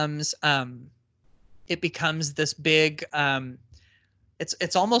becomes this big,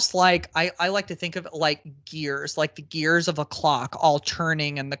 it's almost like, I like to think of it like gears, like the gears of a clock all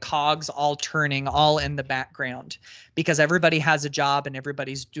turning and the cogs all turning all in the background, because everybody has a job and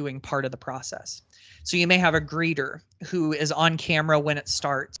everybody's doing part of the process. So you may have a greeter who is on camera when it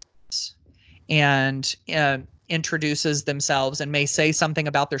starts and introduces themselves and may say something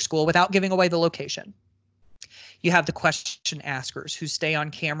about their school without giving away the location. You have the question askers who stay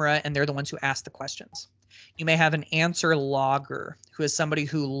on camera and they're the ones who ask the questions. You may have an answer logger, who is somebody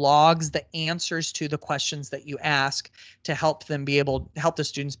who logs the answers to the questions that you ask to help the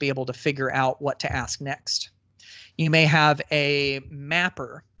students be able to figure out what to ask next. You may have a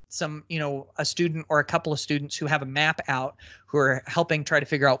mapper, a student or a couple of students who have a map out who are helping try to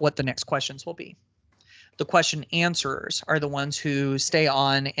figure out what the next questions will be. The question answerers are the ones who stay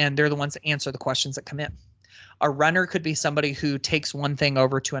on, and they're the ones that answer the questions that come in. A runner could be somebody who takes one thing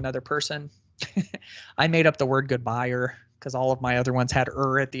over to another person. I made up the word goodbye-er because all of my other ones had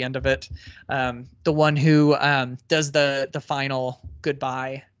at the end of it. The one who does the final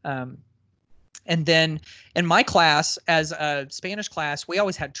goodbye. And then in my class, as a Spanish class, we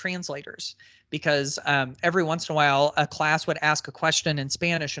always had translators, because every once in a while a class would ask a question in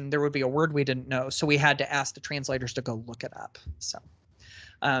Spanish and there would be a word we didn't know. So we had to ask the translators to go look it up. So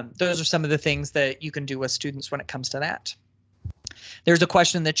those are some of the things that you can do with students when it comes to that. There's a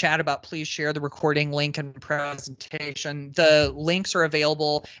question in the chat about please share the recording link and presentation. The links are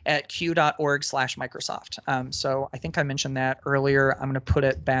available at q.org/Microsoft. So I think I mentioned that earlier. I'm going to put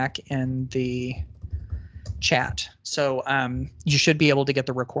it back in the chat. So you should be able to get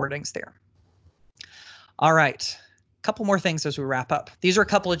the recordings there. All right. couple more things as we wrap up. These are a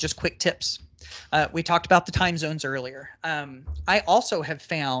couple of just quick tips. We talked about the time zones earlier. I also have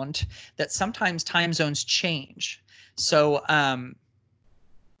found that sometimes time zones change. So,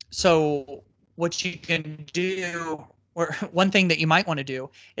 so what you can do, or one thing that you might want to do,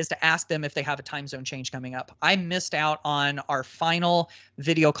 is to ask them if they have a time zone change coming up. I missed out on our final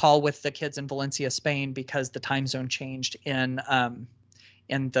video call with the kids in Valencia, Spain, because the time zone changed in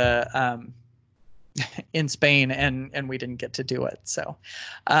Spain, and we didn't get to do it. So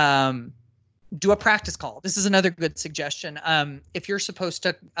do a practice call. This is another good suggestion. If you're supposed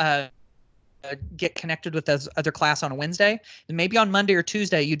to get connected with this other class on a Wednesday, then maybe on Monday or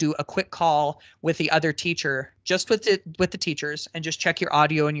Tuesday you do a quick call with the other teacher, just with the teachers, and just check your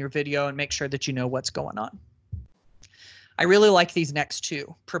audio and your video and make sure that you know what's going on. I really like these next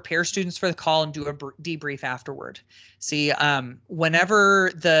two. Prepare students for the call and do a debrief afterward. See,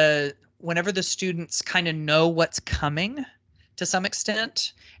 whenever the students kind of know what's coming to some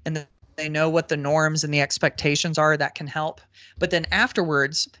extent, and they know what the norms and the expectations are, that can help. But then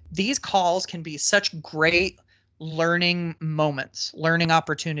afterwards, these calls can be such great learning moments, learning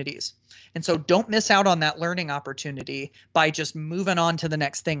opportunities. And so don't miss out on that learning opportunity by just moving on to the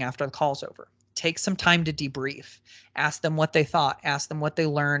next thing after the call's over. Take some time to debrief. Ask them what they thought. Ask them what they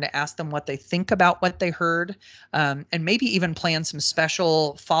learned. Ask them what they think about what they heard, and maybe even plan some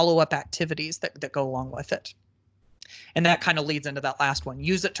special follow-up activities that go along with it. And that kind of leads into that last one.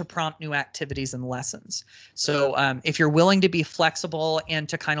 Use it to prompt new activities and lessons. So if you're willing to be flexible and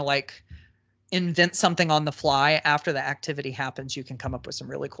to kind of like invent something on the fly after the activity happens, you can come up with some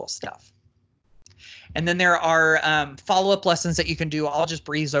really cool stuff. And then there are follow-up lessons that you can do. I'll just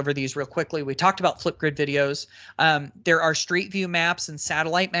breeze over these real quickly. We talked about Flipgrid videos. There are street view maps and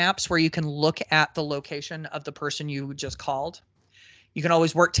satellite maps where you can look at the location of the person you just called. You can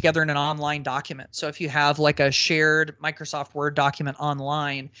always work together in an online document. So if you have like a shared Microsoft Word document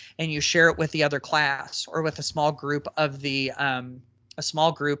online and you share it with the other class or with a small group of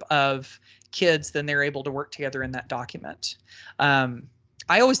kids, then they're able to work together in that document.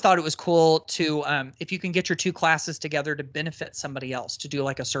 I always thought it was cool to, if you can get your two classes together to benefit somebody else, to do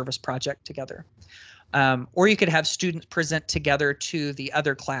like a service project together. Or you could have students present together to the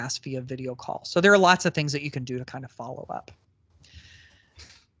other class via video call. So there are lots of things that you can do to kind of follow up.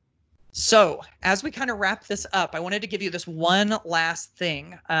 So as we kind of wrap this up, I wanted to give you this one last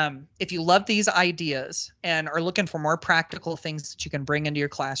thing. If you love these ideas and are looking for more practical things that you can bring into your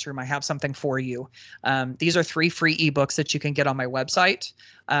classroom, I have something for you. These are 3 free ebooks that you can get on my website,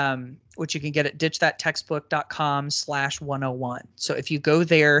 which you can get at ditchthattextbook.com/101. So if you go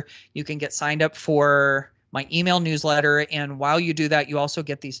there, you can get signed up for my email newsletter. And while you do that, you also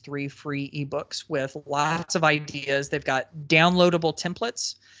get these 3 free ebooks with lots of ideas. They've got downloadable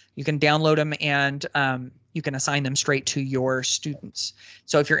templates. You can download them and you can assign them straight to your students.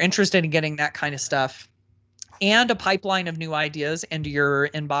 So if you're interested in getting that kind of stuff and a pipeline of new ideas into your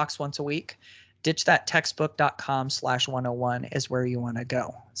inbox once a week, ditchthattextbook.com/101 is where you want to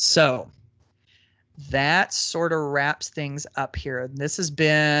go. So that sort of wraps things up here. This has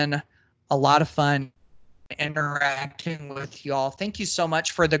been a lot of fun interacting with y'all. Thank you so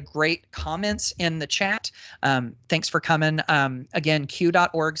much for the great comments in the chat. Thanks for coming. Again,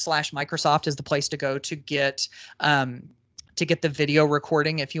 q.org/Microsoft is the place to go to get the video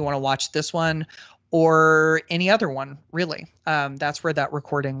recording if you want to watch this one or any other one, really. That's where that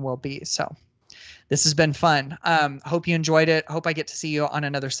recording will be. So this has been fun. Hope you enjoyed it. Hope I get to see you on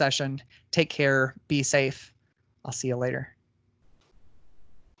another session. Take care. Be safe. I'll see you later.